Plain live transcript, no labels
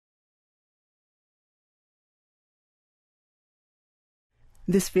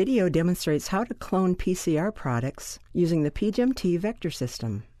This video demonstrates how to clone PCR products using the pGEMT vector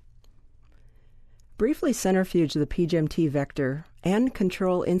system. Briefly centrifuge the pGEMT vector and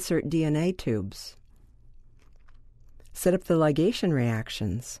control insert DNA tubes. Set up the ligation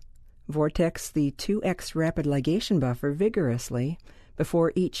reactions. Vortex the 2x Rapid Ligation Buffer vigorously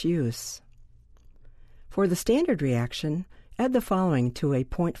before each use. For the standard reaction, add the following to a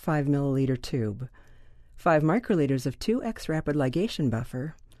 0.5 milliliter tube: 5 microliters of 2x Rapid Ligation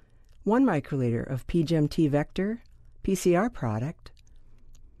Buffer, 1 microliter of pGEMT vector, PCR product,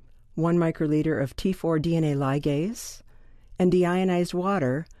 1 microliter of T4 DNA ligase, and deionized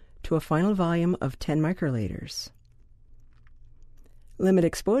water to a final volume of 10 microliters. Limit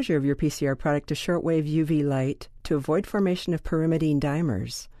exposure of your PCR product to shortwave UV light to avoid formation of pyrimidine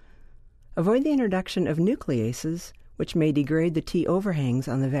dimers. Avoid the introduction of nucleases, which may degrade the T overhangs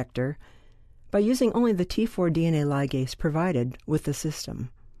on the vector, by using only the T4 DNA ligase provided with the system.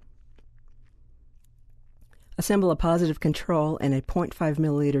 Assemble a positive control in a 0.5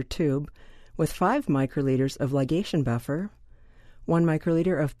 milliliter tube with 5 microliters of ligation buffer, 1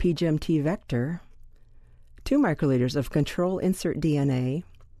 microliter of pGEMT vector, 2 microliters of control insert DNA,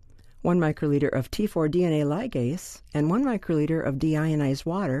 1 microliter of T4 DNA ligase, and 1 microliter of deionized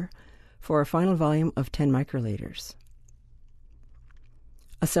water for a final volume of 10 microliters.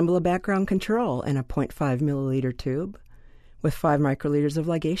 Assemble a background control in a 0.5 milliliter tube with 5 microliters of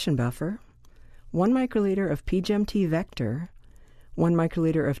ligation buffer, 1 microliter of pGEMT vector, 1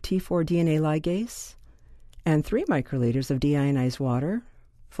 microliter of T4 DNA ligase, and 3 microliters of deionized water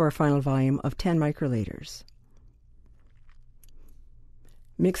for a final volume of 10 microliters.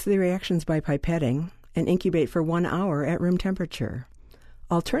 Mix the reactions by pipetting and incubate for 1 hour at room temperature.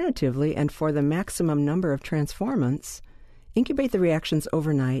 Alternatively, and for the maximum number of transformants, incubate the reactions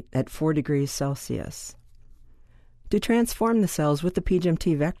overnight at 4 degrees Celsius. To transform the cells with the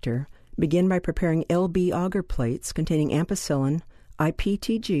pGEMT vector, begin by preparing LB agar plates containing ampicillin,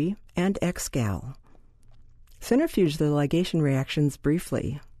 IPTG and X-Gal. Centrifuge the ligation reactions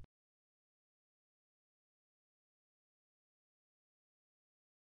briefly.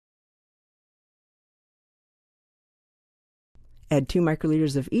 Add 2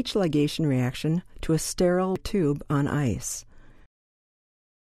 microliters of each ligation reaction to a sterile tube on ice.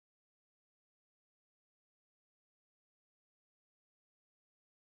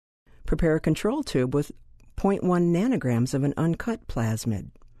 Prepare a control tube with 0.1 nanograms of an uncut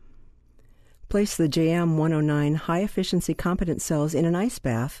plasmid. Place the JM109 High Efficiency competent cells in an ice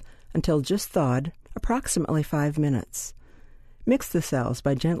bath until just thawed, approximately 5 minutes. Mix the cells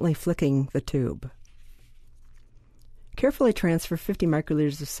by gently flicking the tube. Carefully transfer 50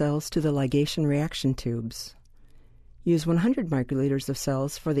 microliters of cells to the ligation reaction tubes. Use 100 microliters of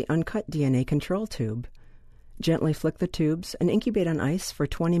cells for the uncut DNA control tube. Gently flick the tubes and incubate on ice for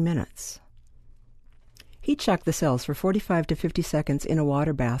 20 minutes. Heat shock the cells for 45 to 50 seconds in a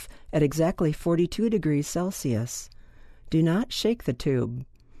water bath at exactly 42 degrees Celsius. Do not shake the tube.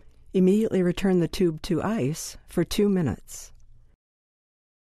 Immediately return the tube to ice for 2 minutes.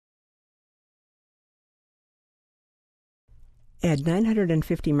 Add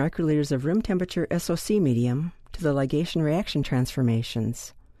 950 microliters of room temperature SOC medium to the ligation reaction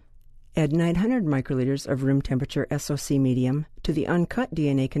transformations. Add 900 microliters of room temperature SOC medium to the uncut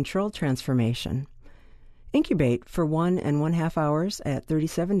DNA control transformation. Incubate for 1 1/2 hours at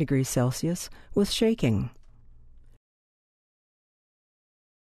 37 degrees Celsius with shaking.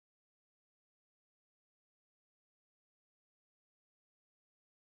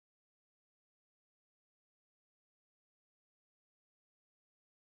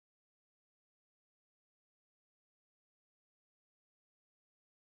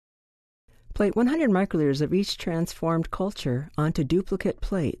 Plate 100 microliters of each transformed culture onto duplicate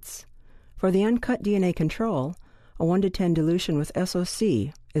plates. For the uncut DNA control, a 1 to 10 dilution with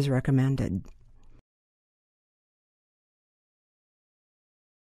SOC is recommended.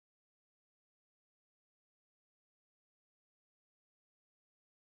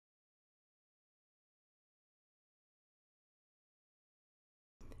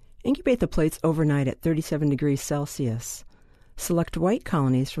 Incubate the plates overnight at 37 degrees Celsius. Select white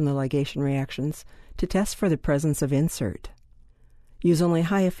colonies from the ligation reactions to test for the presence of insert. Use only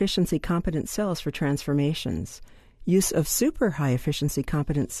high-efficiency competent cells for transformations. Use of super high-efficiency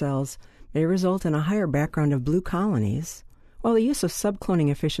competent cells may result in a higher background of blue colonies, while the use of subcloning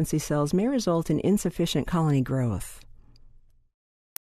efficiency cells may result in insufficient colony growth.